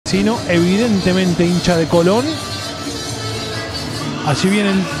sino evidentemente hincha de Colón. Allí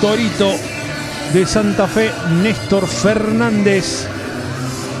viene el Torito de Santa Fe, Néstor Fernández.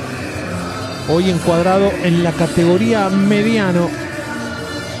 Hoy encuadrado en la categoría mediano.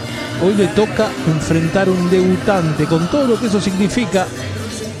 Hoy le toca enfrentar un debutante con todo lo que eso significa.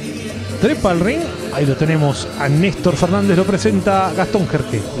 Trepa al ring. Ahí lo tenemos a Néstor Fernández, lo presenta Gastón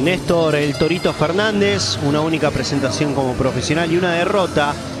Jerque. Néstor, el Torito Fernández, una única presentación como profesional y una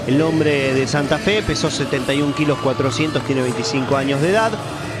derrota. El hombre de Santa Fe pesó 71 kilos 400, tiene 25 años de edad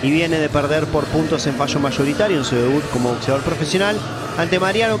y viene de perder por puntos en fallo mayoritario en su debut como boxeador profesional ante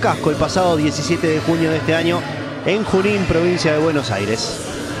Mariano Casco el pasado 17 de junio de este año en Junín, provincia de Buenos Aires.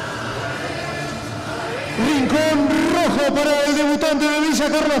 Rincón rojo para el debutante de Villa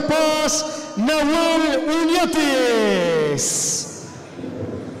Carlos Paz, Nahuel UÑATES.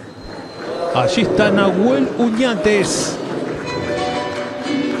 Allí está Nahuel UÑATES.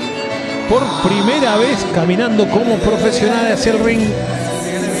 Por primera vez caminando como profesional hacia el ring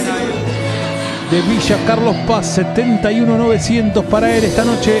de Villa Carlos Paz. 71.900 para él esta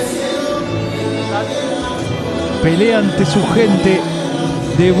noche. Pelea ante su gente.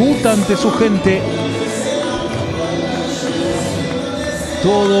 Debuta ante su gente.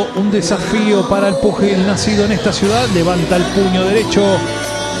 Todo un desafío para el pugil nacido en esta ciudad. Levanta el puño derecho.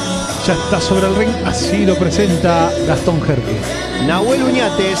 Ya está sobre el ring. Así lo presenta Gastón Jerque. Nahuel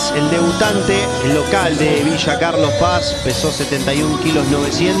UÑATES, el debutante, el local de Villa Carlos Paz, pesó 71 kilos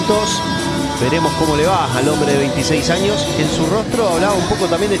 900. Veremos cómo le va al hombre de 26 años. En su rostro hablaba un poco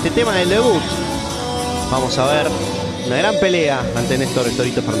también de este tema del debut. Vamos a ver una gran pelea ante Néstor el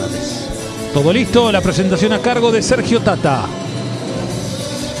Torito Fernández. Todo listo, la presentación a cargo de Sergio Tata.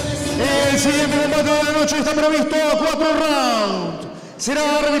 El siguiente combate de la noche está previsto a 4 rounds.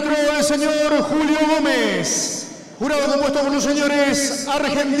 Será árbitro el señor Julio Gómez. Jurado compuesto por los señores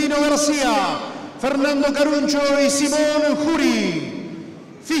Argentino García, Fernando Caruncho y Simón Juri.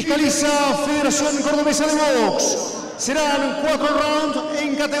 Fiscaliza Federación Cordobesa de Box. Serán 4 rounds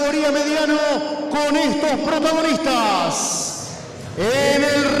en categoría mediano con estos protagonistas. En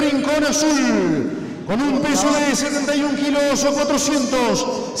el rincón azul, con un peso de 71 kilos o 400,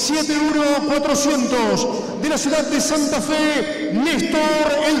 7-1 400, de la ciudad de Santa Fe,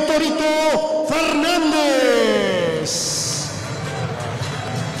 Néstor el Torito Fernández.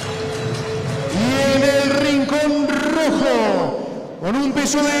 Y en el rincón rojo, con un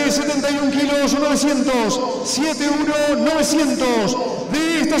peso de 71 kilos o 900, 7-1 900,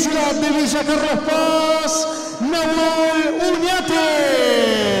 de esta ciudad de Villa Carlos Paz, Nahuel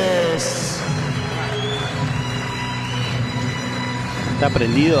UÑATES. Está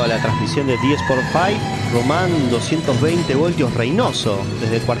prendido a la transmisión de 10 por 5. Román 220 voltios Reynoso.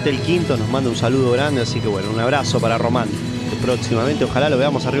 Desde el cuartel quinto nos manda un saludo grande. Así que bueno, un abrazo para Román. Que próximamente ojalá lo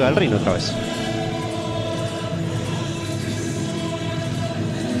veamos arriba del ring otra vez.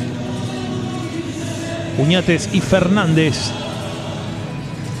 UÑATES y Fernández.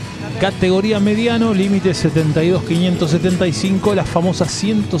 Categoría mediano, límite 72.575, las famosas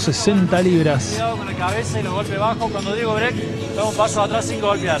 160 libras. Cuidado con la cabeza y los golpes bajos. Cuando digo break, da un paso atrás sin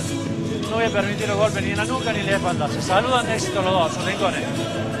golpear. No voy a permitir los golpes ni en la nuca ni en la espalda. Se saludan de éxito los dos, sus rincones.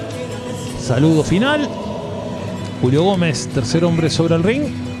 Saludo final. Julio Gómez, tercer hombre sobre el ring.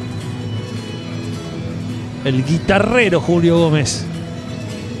 El guitarrero Julio Gómez.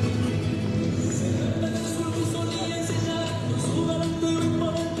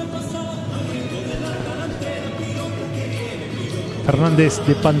 Fernández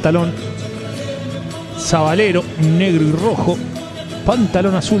de pantalón sabalero, negro y rojo.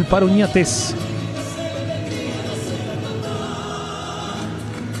 Pantalón azul para UÑATES.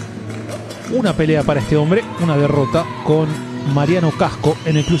 Una pelea para este hombre, una derrota con Mariano Casco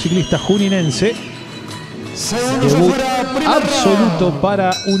en el Club Ciclista Juninense. Debut absoluto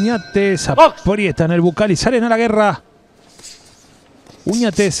para UÑATES. Aprieta en el bucal y salen a la guerra.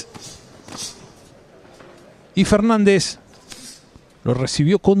 UñATES y Fernández. Lo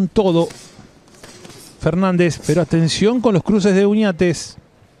recibió con todo Fernández, pero atención con los cruces de UñATES.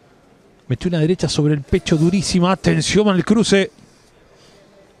 Metió una derecha sobre el pecho durísima. Atención al cruce.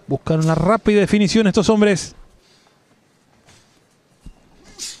 Buscan una rápida definición estos hombres.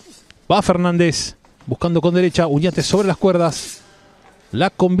 Va Fernández buscando con derecha. UñATES sobre las cuerdas. La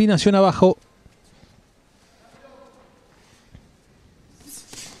combinación abajo.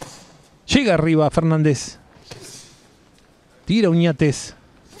 Llega arriba Fernández. Tira UñATES.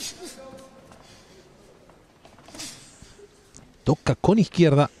 Toca con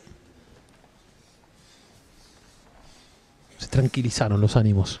izquierda. Se tranquilizaron los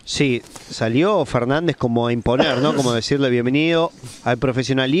ánimos. Sí, salió Fernández como a imponer, ¿no? Como decirle bienvenido al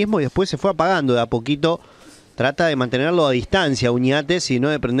profesionalismo y después se fue apagando de a poquito. Trata de mantenerlo a distancia Uñates y no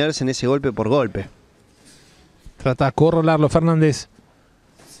de prenderse en ese golpe por golpe. Trata de acorralarlo Fernández.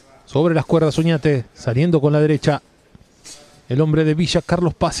 Sobre las cuerdas Uñates, saliendo con la derecha. El hombre de Villa,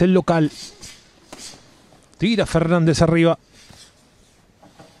 Carlos Paz, el local. Tira Fernández arriba.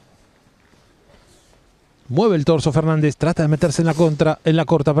 Mueve el torso Fernández, trata de meterse en la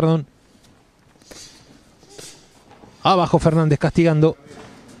corta, perdón. Abajo Fernández castigando.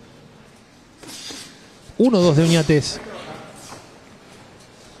 1-2 de Uñates.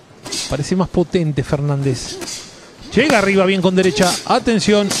 Parece más potente Fernández. Llega arriba bien con derecha.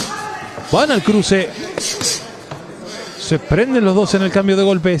 Atención. Van al cruce. Se prenden los dos en el cambio de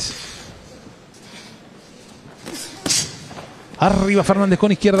golpes. Arriba Fernández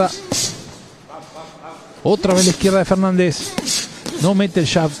con izquierda. Otra vez la izquierda de Fernández. No mete el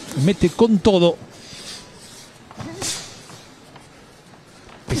jab, mete con todo.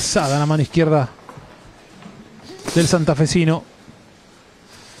 Pesada la mano izquierda del santafesino.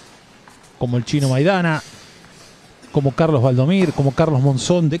 Como el chino Maidana, como Carlos Valdomir, como Carlos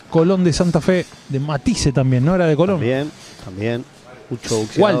Monzón, de Colón de Santa Fe, de Matisse también, ¿no? Era de Colón. También. Mucho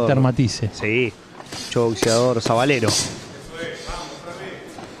boxeador. Walter Matisse. Sí, mucho boxeador sabalero.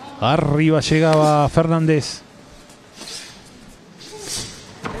 Arriba llegaba Fernández.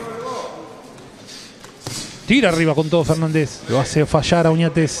 Tira arriba con todo Fernández. Lo hace fallar a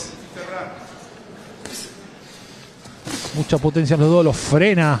Uñates. Mucha potencia en los dos. Lo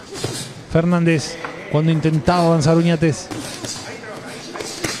frena Fernández cuando intentaba avanzar Uñates.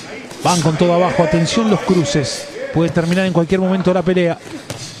 Van con todo abajo. Atención los cruces. Puede terminar en cualquier momento la pelea.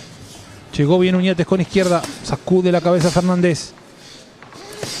 Llegó bien Uñates con izquierda. Sacude la cabeza Fernández.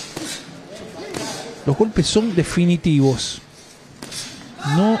 Los golpes son definitivos.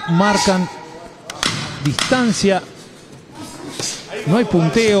 No marcan distancia. No hay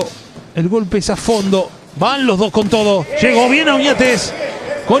punteo. El golpe es a fondo. Van los dos con todo. Llegó bien a Uñates.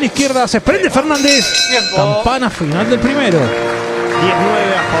 Con izquierda se prende Fernández. Campana final del primero. 10-9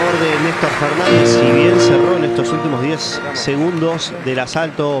 a favor de Néstor Fernández. Si bien cerró en estos últimos 10 segundos del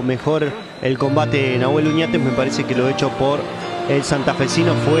asalto mejor el combate Nahuel Uñates, me parece que lo hecho por el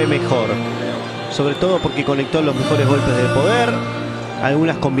santafesino fue mejor. Sobre todo porque conectó los mejores golpes del poder.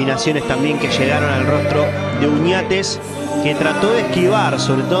 Algunas combinaciones también que llegaron al rostro de Uñates, que trató de esquivar,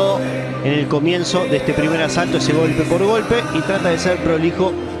 sobre todo en el comienzo de este primer asalto, ese golpe por golpe, y trata de ser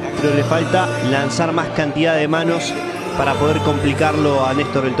prolijo, pero le falta lanzar más cantidad de manos para poder complicarlo a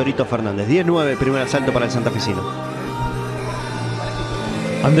Néstor el Torito Fernández. 10-9 primer asalto para el santafesino.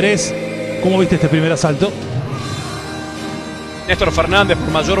 Andrés, ¿cómo viste este primer asalto? Néstor Fernández, por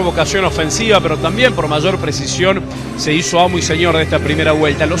mayor vocación ofensiva, pero también por mayor precisión, se hizo amo y señor de esta primera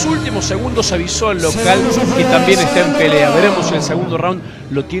vuelta. En los últimos segundos avisó el local que también está en pelea. Veremos si el segundo round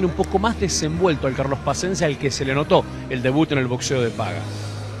lo tiene un poco más desenvuelto al Carlos Pacense, al que se le notó el debut en el boxeo de paga.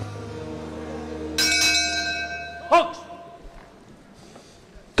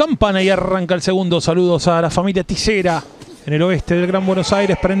 Campana y arranca el segundo. Saludos a la familia Ticera en el oeste del Gran Buenos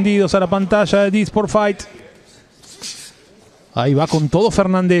Aires, prendidos a la pantalla de D-Sport Fight. Ahí va con todo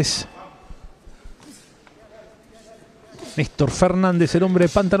Fernández. Néstor Fernández, el hombre de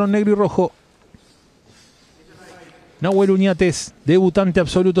pantalón negro y rojo. Nahuel Uñates, debutante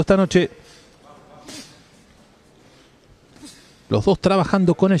absoluto esta noche. Los dos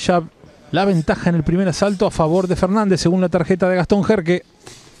trabajando con el jab. La ventaja en el primer asalto a favor de Fernández, según la tarjeta de Gastón Jerque.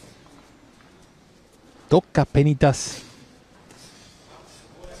 Toca penitas.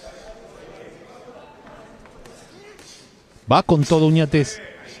 Va con todo Uñates.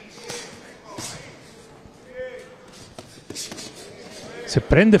 Se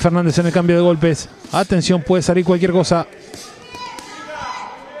prende Fernández en el cambio de golpes. Atención, puede salir cualquier cosa.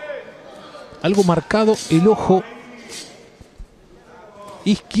 Algo marcado el ojo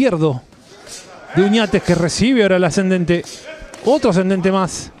izquierdo de Uñates, que recibe ahora el ascendente. Otro ascendente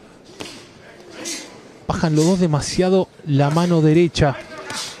más. Bajan los dos demasiado la mano derecha.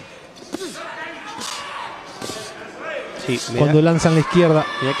 Sí, cuando lanzan la izquierda.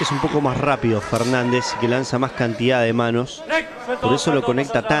 Mirá que es un poco más rápido Fernández, que lanza más cantidad de manos. Por eso lo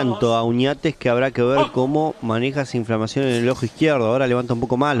conecta tanto a Uñates, que habrá que ver cómo maneja esa inflamación en el ojo izquierdo. Ahora levanta un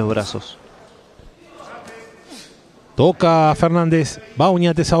poco más los brazos. Toca Fernández. Va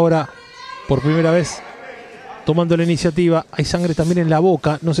Uñates ahora por primera vez tomando la iniciativa. Hay sangre también en la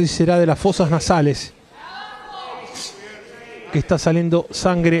boca. No sé si será de las fosas nasales que está saliendo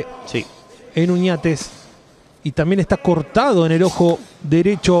sangre en Uñates. Y también está cortado en el ojo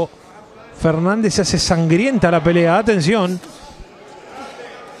derecho. Fernández se hace sangrienta la pelea. Atención.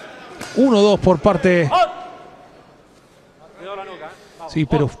 1-2 por parte. Sí,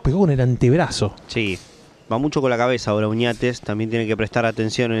 pero pegó en el antebrazo. Sí, va mucho con la cabeza ahora Uñates. También tiene que prestar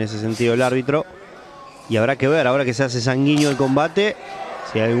atención en ese sentido el árbitro. Y habrá que ver, ahora que se hace sanguíneo el combate,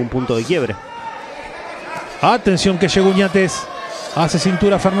 si hay algún punto de quiebre. Atención que llega Uñates. Hace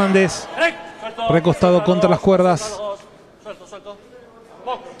cintura Fernández. Recostado contra las cuerdas.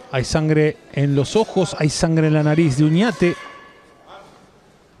 Hay sangre en los ojos, hay sangre en la nariz de Uñate.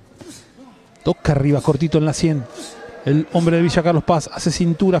 Toca arriba, cortito en la 100. El hombre de Villa Carlos Paz hace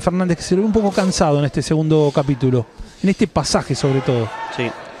cintura Fernández, que se lo ve un poco cansado en este segundo capítulo. En este pasaje sobre todo. Sí.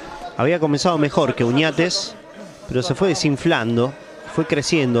 Había comenzado mejor que Uñates, pero se fue desinflando, fue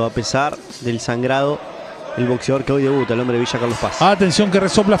creciendo a pesar del sangrado el boxeador que hoy debuta, el hombre de Villa Carlos Paz. Atención que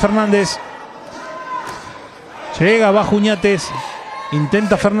resopla Fernández. Llega abajo Uñates.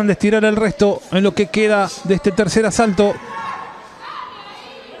 Intenta Fernández tirar el resto en lo que queda de este tercer asalto.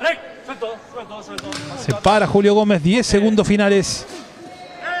 Se para Julio Gómez, 10 segundos finales.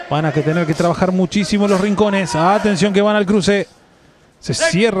 Van a tener que trabajar muchísimo los rincones. Atención que van al cruce. Se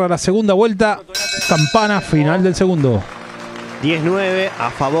cierra la segunda vuelta. Campana final del segundo. 10-9 a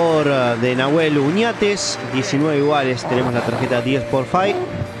favor de Nahuel Uñates. 19 iguales. Tenemos la tarjeta 10 por 5.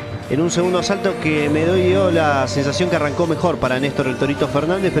 En un segundo asalto que me dio la sensación que arrancó mejor para Néstor el Torito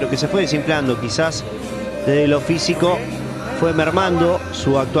Fernández, pero que se fue desinflando. Quizás desde lo físico fue mermando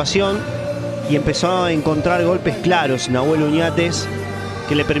su actuación y empezó a encontrar golpes claros Nahuel Uñates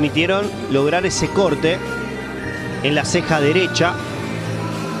que le permitieron lograr ese corte en la ceja derecha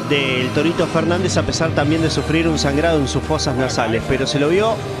del Torito Fernández, a pesar también de sufrir un sangrado en sus fosas nasales, pero se lo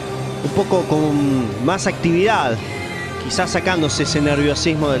vio un poco con más actividad, quizás sacándose ese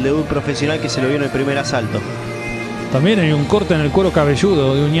nerviosismo del debut profesional que se lo vio en el primer asalto. También hay un corte en el cuero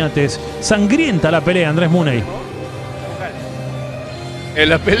cabelludo de Uñates. Sangrienta la pelea, Andrés Muney.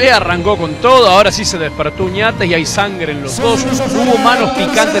 La pelea arrancó con todo, ahora sí se despertó Uñates y hay sangre en los dos. Hubo manos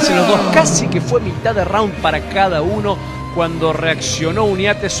picantes en los dos, casi que fue mitad de round para cada uno. Cuando reaccionó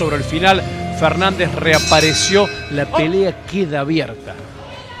Uñates sobre el final, Fernández reapareció, la pelea queda abierta.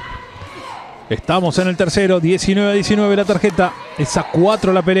 Estamos en el tercero, 19-19 la tarjeta, es a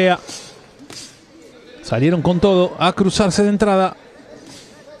 4 la pelea. Salieron con todo a cruzarse de entrada.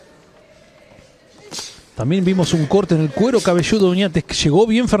 También vimos un corte en el cuero cabelludo de Uñates, que llegó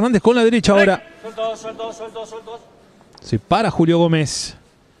bien Fernández con la derecha ahora. Se para Julio Gómez,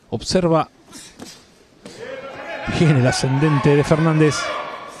 observa bien el ascendente de Fernández.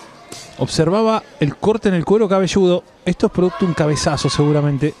 Observaba el corte en el cuero cabelludo. Esto es producto de un cabezazo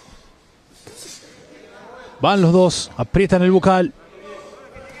seguramente. Van los dos, aprietan el bucal.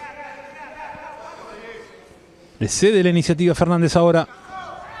 Le cede la iniciativa a Fernández ahora.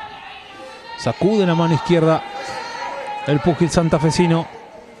 Sacude la mano izquierda el púgil santafesino.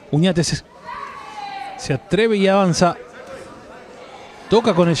 Uñates se atreve y avanza.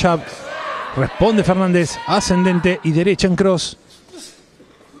 Toca con el jab. Responde Fernández, ascendente y derecha en cross.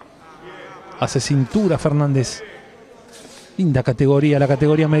 Hace cintura Fernández. Linda categoría, la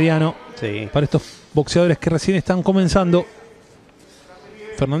categoría mediano. Sí. Para estos boxeadores que recién están comenzando.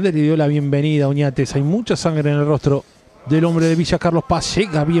 Fernández le dio la bienvenida a Uñates. Hay mucha sangre en el rostro del hombre de Villa Carlos Paz.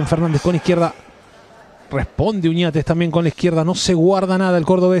 Llega bien Fernández con izquierda. Responde Uñates también con la izquierda. No se guarda nada el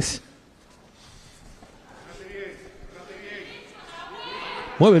cordobés.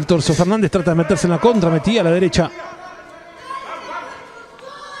 Mueve el torso Fernández, trata de meterse en la contra, metía a la derecha.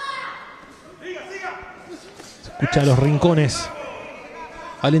 Se escucha a los rincones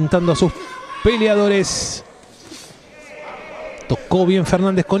alentando a sus peleadores. Tocó bien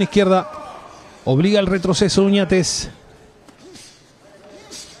Fernández con izquierda. Obliga al retroceso Uñates.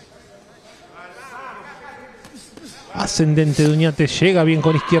 Ascendente de Uñates, llega bien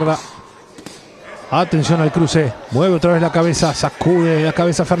con izquierda. Atención al cruce, mueve otra vez la cabeza, sacude la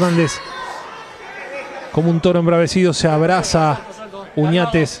cabeza Fernández. Como un toro embravecido se abraza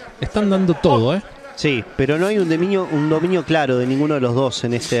Uñates. Están dando todo, ¿eh? Sí, pero no hay un dominio claro de ninguno de los dos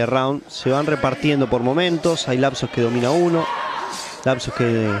en este round. Se van repartiendo por momentos, hay lapsos que domina uno, lapsos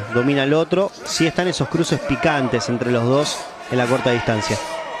que domina el otro. Sí están esos cruces picantes entre los dos en la corta distancia.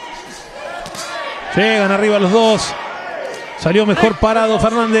 Llegan arriba los dos. Salió mejor parado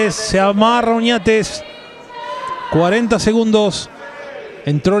Fernández. Se amarra Uñates. 40 segundos.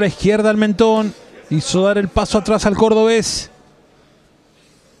 Entró a la izquierda al mentón. Hizo dar el paso atrás al cordobés.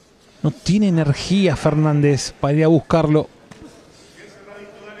 No tiene energía Fernández para ir a buscarlo.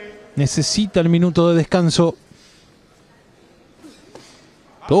 Necesita el minuto de descanso.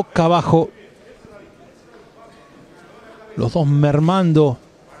 Toca abajo. Los dos mermando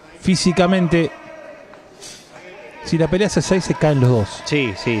físicamente. Si la pelea hace 6 se caen los dos.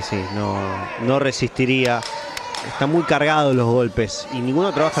 Sí, sí, sí, no resistiría. Están muy cargados los golpes y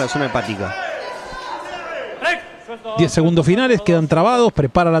ninguno trabaja la zona hepática. 10 segundos finales, quedan trabados.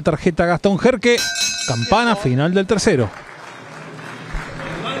 Prepara la tarjeta Gastón Jerque. Campana final del tercero.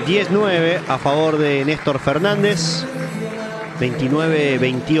 10-9 a favor de Néstor Fernández.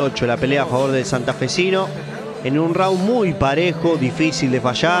 29-28 la pelea a favor del santafesino. En un round muy parejo, difícil de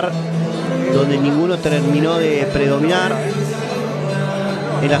fallar, donde ninguno terminó de predominar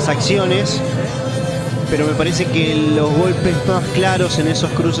en las acciones. Pero me parece que los golpes más claros en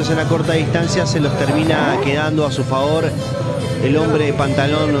esos cruces en la corta distancia se los termina quedando a su favor el hombre de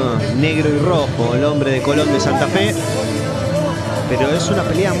pantalón negro y rojo, el hombre de Colón de Santa Fe. Pero es una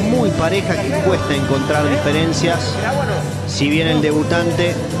pelea muy pareja que cuesta encontrar diferencias. Si bien el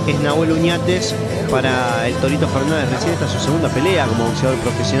debutante es Nahuel UÑATES, para el Torito Fernández recién está su segunda pelea como boxeador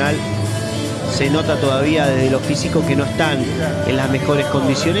profesional. Se nota todavía desde lo físico que no están en las mejores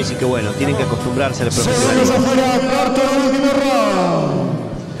condiciones y que bueno, tienen que acostumbrarse al profesionalismo.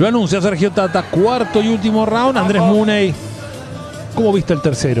 Lo anuncia Sergio Tata, cuarto y último round. Andrés Muney, ¿cómo viste el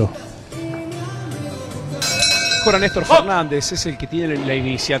tercero? Ahora Néstor Fernández es el que tiene la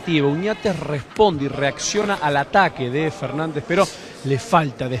iniciativa. UÑATES responde y reacciona al ataque de Fernández, pero le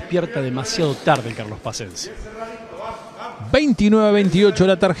falta, despierta demasiado tarde el Carlos Pacense. 29-28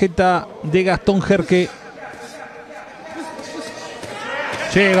 la tarjeta de Gastón Jerque.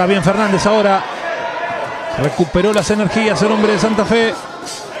 Llega bien Fernández ahora. Recuperó las energías el hombre de Santa Fe.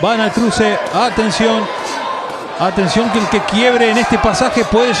 Van al cruce. Atención. Atención que el que quiebre en este pasaje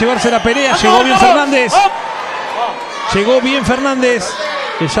puede llevarse la pelea. Llegó bien Fernández. Llegó bien Fernández.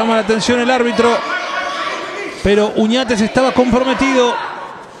 Le llama la atención el árbitro. Pero UÑATES estaba comprometido.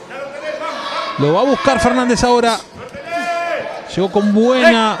 Lo va a buscar Fernández ahora. Llegó con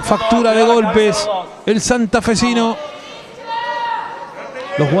buena factura de golpes el santafesino.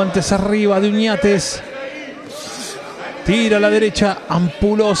 Los guantes arriba de UñATES. Tira a la derecha,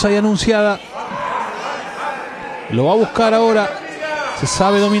 ampulosa y anunciada. Lo va a buscar ahora. Se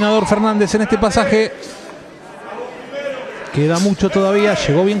sabe dominador Fernández en este pasaje. Queda mucho todavía.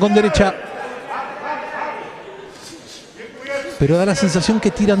 Llegó bien con derecha. Pero da la sensación que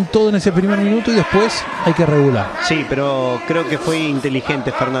tiran todo en ese primer minuto y después hay que regular. Sí, pero creo que fue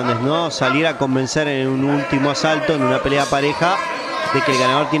inteligente Fernández, ¿no? Salir a convencer en un último asalto, en una pelea pareja, de que el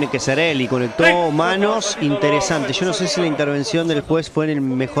ganador tiene que ser él. Y conectó manos interesantes. Yo no sé si la intervención del juez fue en el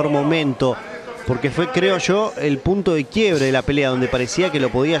mejor momento, porque fue, creo yo, el punto de quiebre de la pelea, donde parecía que lo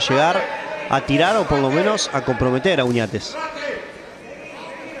podía llegar a tirar o por lo menos a comprometer a UñATES.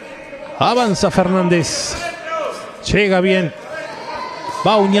 Avanza Fernández. Llega bien.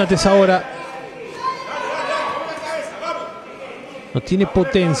 Va UñATES ahora. No tiene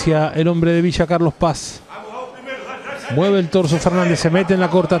potencia el hombre de Villa Carlos Paz. Mueve el torso Fernández, se mete en la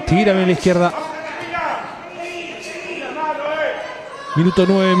corta, tira bien a la izquierda. Minuto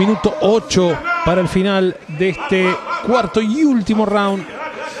 9, minuto 8 para el final de este cuarto y último round.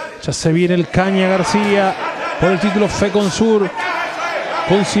 Ya se viene el caña García por el título FECONSUR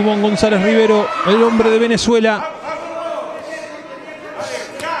con Simón González Rivero, el hombre de Venezuela.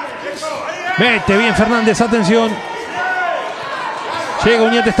 Mete bien Fernández, atención. Llega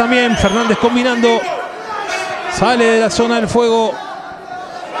UñATES también, Fernández combinando. Sale de la zona del fuego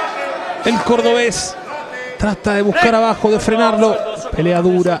el cordobés. Trata de buscar abajo, de frenarlo. Pelea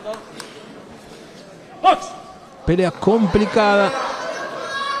dura. Pelea complicada.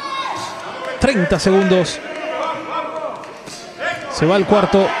 30 segundos. Se va al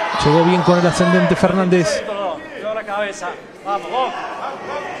cuarto. Llegó bien con el ascendente Fernández.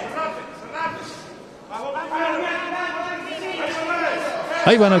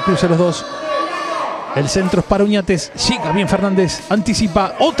 Ahí van al cruce los dos. El centro es para UñATES. Llega bien Fernández.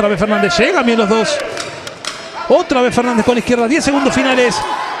 Anticipa. Otra vez Fernández. Llegan bien los dos. Otra vez Fernández con la izquierda. 10 segundos finales.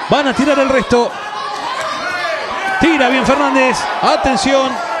 Van a tirar el resto. Tira bien Fernández.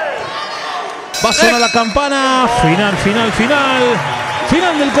 Atención. Va a sonar la campana. Final, final, final.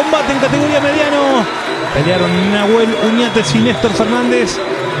 Final del combate en categoría mediano. Pelearon Nahuel UñATES y Néstor Fernández.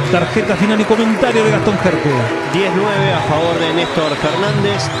 Tarjeta final y comentario de Gastón Jerque. 10-9 a favor de Néstor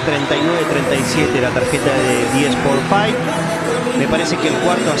Fernández, 39-37 la tarjeta de 10 por fight. Me parece que el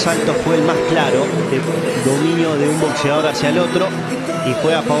cuarto asalto fue el más claro, de dominio de un boxeador hacia el otro, y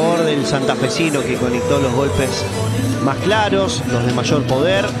fue a favor del santafesino, que conectó los golpes más claros, los de mayor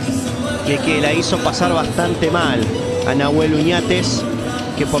poder, y que la hizo pasar bastante mal a Nahuel UñATES,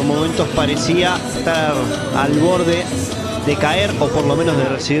 que por momentos parecía estar al borde de caer o por lo menos de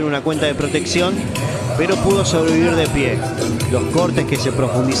recibir una cuenta de protección, pero pudo sobrevivir de pie. Los cortes que se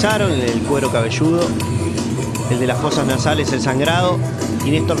profundizaron en el cuero cabelludo el de las fosas nasales, el sangrado.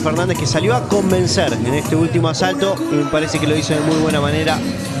 Y Néstor Fernández, que salió a convencer en este último asalto, y me parece que lo hizo de muy buena manera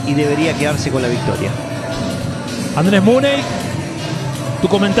y debería quedarse con la victoria. Andrés Muney, tu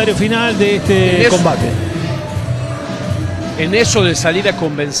comentario final de este combate. En eso de salir a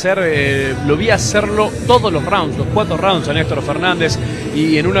convencer, lo vi hacerlo todos los rounds, los 4 rounds a Néstor Fernández,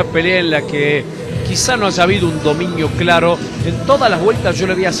 y en una pelea en la que quizá no haya habido un dominio claro. En todas las vueltas yo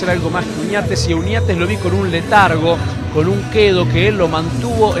le vi hacer algo más que Uñates, y a Uñates lo vi con un letargo, con un quedo que él lo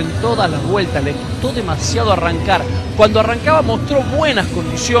mantuvo en todas las vueltas. Le costó demasiado arrancar. Cuando arrancaba mostró buenas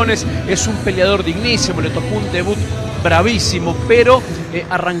condiciones, es un peleador dignísimo, le tocó un debut bravísimo, pero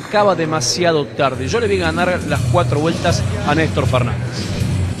arrancaba demasiado tarde. Yo le vi ganar las 4 vueltas a Néstor Fernández.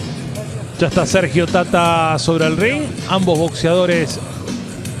 Ya está Sergio Tata sobre el ring, ambos boxeadores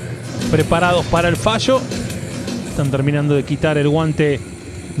preparados para el fallo. Están terminando de quitar el guante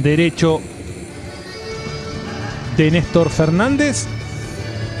derecho de Néstor Fernández.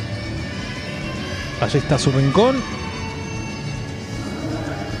 Allí está su rincón.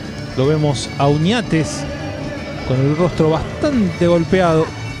 Lo vemos a Uñates con el rostro bastante golpeado.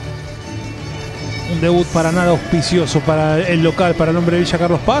 Un debut para nada auspicioso para el local, para el hombre de Villa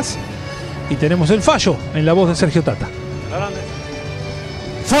Carlos Paz. Y tenemos el fallo en la voz de Sergio Tata.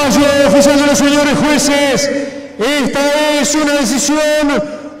 Fallo oficial de los señores jueces. Esta es una decisión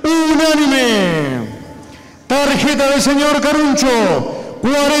unánime. Tarjeta del señor Caruncho,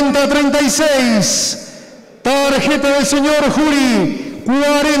 40-36. Tarjeta del señor Juli,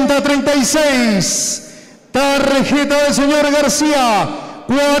 40-36. Tarjeta del señor García,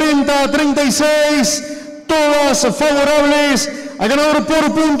 40-36. Todas favorables al ganador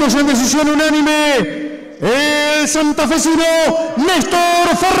por puntos en decisión unánime, el santafesino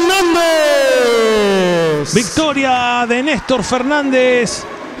Néstor Fernández. Victoria de Néstor Fernández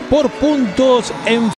por puntos en